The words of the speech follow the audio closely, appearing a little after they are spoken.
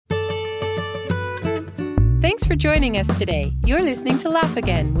Thanks for joining us today. You're listening to Laugh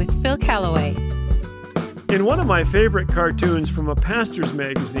Again with Phil Callaway. In one of my favorite cartoons from a pastor's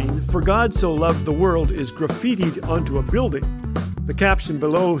magazine, "For God So Loved the World" is graffitied onto a building. The caption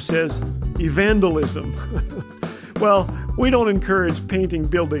below says, "Evangelicism." Well, we don't encourage painting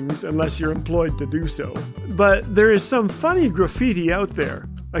buildings unless you're employed to do so. But there is some funny graffiti out there.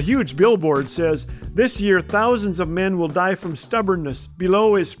 A huge billboard says, "This year thousands of men will die from stubbornness."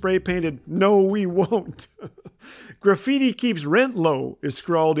 Below is spray painted, "No, we won't." "Graffiti keeps rent low" is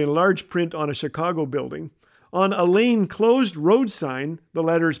scrawled in large print on a Chicago building. On a lane closed road sign, the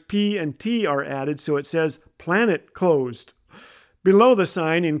letters P and T are added so it says "Planet Closed." Below the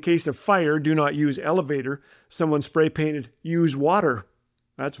sign, "In case of fire, do not use elevator," someone spray painted, "Use water."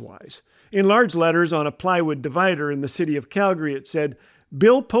 That's wise. In large letters on a plywood divider in the city of Calgary, it said,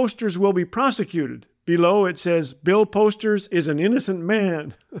 "Bill Posters will be prosecuted." Below it says, "Bill Posters is an innocent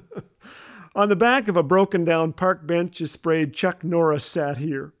man." On the back of a broken down park bench is sprayed, "Chuck Norris sat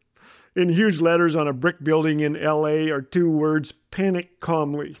here." In huge letters on a brick building in LA are two words, "Panic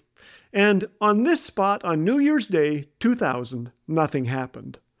calmly." And on this spot on New Year's Day, 2000, nothing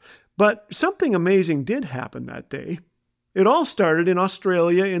happened. But something amazing did happen that day. It all started in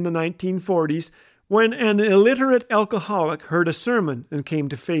Australia in the 1940s when an illiterate alcoholic heard a sermon and came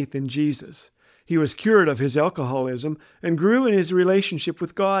to faith in Jesus. He was cured of his alcoholism and grew in his relationship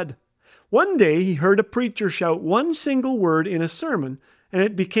with God. One day he heard a preacher shout one single word in a sermon, and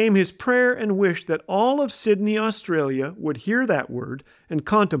it became his prayer and wish that all of Sydney, Australia would hear that word and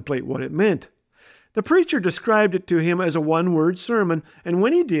contemplate what it meant. The preacher described it to him as a one-word sermon, and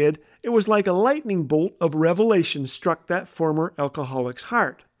when he did, it was like a lightning bolt of revelation struck that former alcoholic's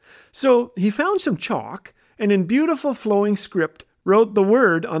heart. So he found some chalk, and in beautiful flowing script wrote the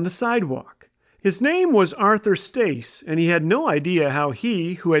word on the sidewalk. His name was Arthur Stace, and he had no idea how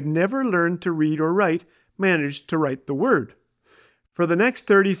he, who had never learned to read or write, managed to write the word. For the next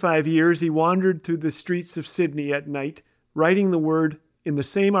 35 years, he wandered through the streets of Sydney at night, writing the word in the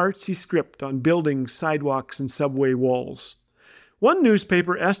same artsy script on buildings, sidewalks, and subway walls. One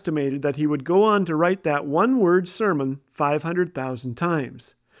newspaper estimated that he would go on to write that one-word sermon 500,000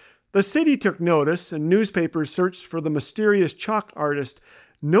 times. The city took notice, and newspapers searched for the mysterious chalk artist.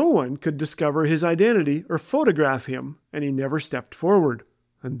 No one could discover his identity or photograph him, and he never stepped forward.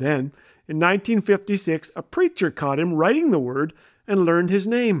 And then, in 1956, a preacher caught him writing the word and learned his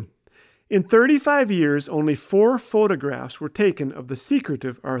name. In 35 years, only 4 photographs were taken of the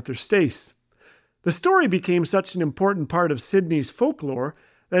secretive Arthur Stace. The story became such an important part of Sydney's folklore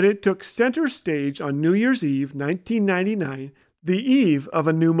that it took center stage on New Year's Eve, 1999, the eve of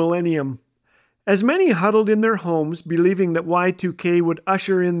a new millennium. As many huddled in their homes, believing that Y2K would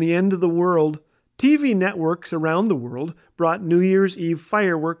usher in the end of the world, TV networks around the world brought New Year's Eve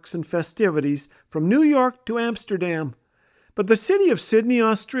fireworks and festivities from New York to Amsterdam. But the city of Sydney,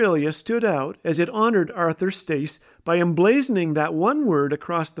 Australia stood out as it honored Arthur Stace by emblazoning that one word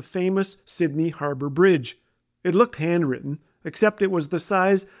across the famous Sydney Harbour Bridge. It looked handwritten, except it was the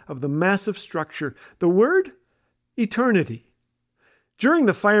size of the massive structure. The word? Eternity. During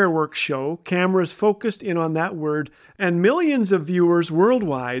the fireworks show, cameras focused in on that word, and millions of viewers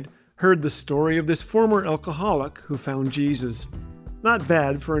worldwide heard the story of this former alcoholic who found Jesus. Not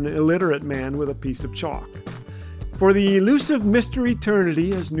bad for an illiterate man with a piece of chalk. For the elusive Mr.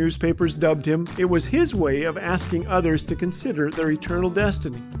 Eternity, as newspapers dubbed him, it was his way of asking others to consider their eternal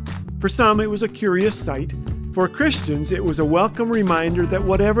destiny. For some, it was a curious sight. For Christians, it was a welcome reminder that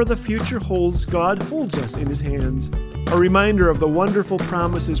whatever the future holds, God holds us in his hands. A reminder of the wonderful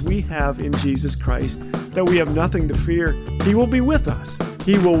promises we have in Jesus Christ, that we have nothing to fear. He will be with us.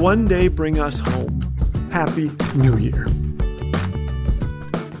 He will one day bring us home. Happy New Year.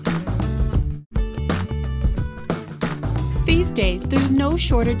 These days, there's no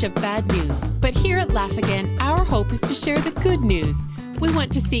shortage of bad news. But here at Laugh Again, our hope is to share the good news. We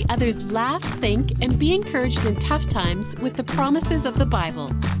want to see others laugh, think, and be encouraged in tough times with the promises of the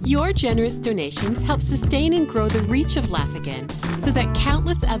Bible. Your generous donations help sustain and grow the reach of Laugh Again, so that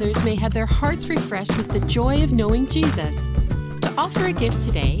countless others may have their hearts refreshed with the joy of knowing Jesus. To offer a gift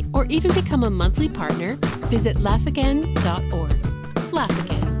today, or even become a monthly partner, visit laughagain.org. Laugh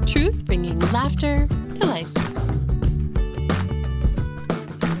Again, truth bringing laughter to life.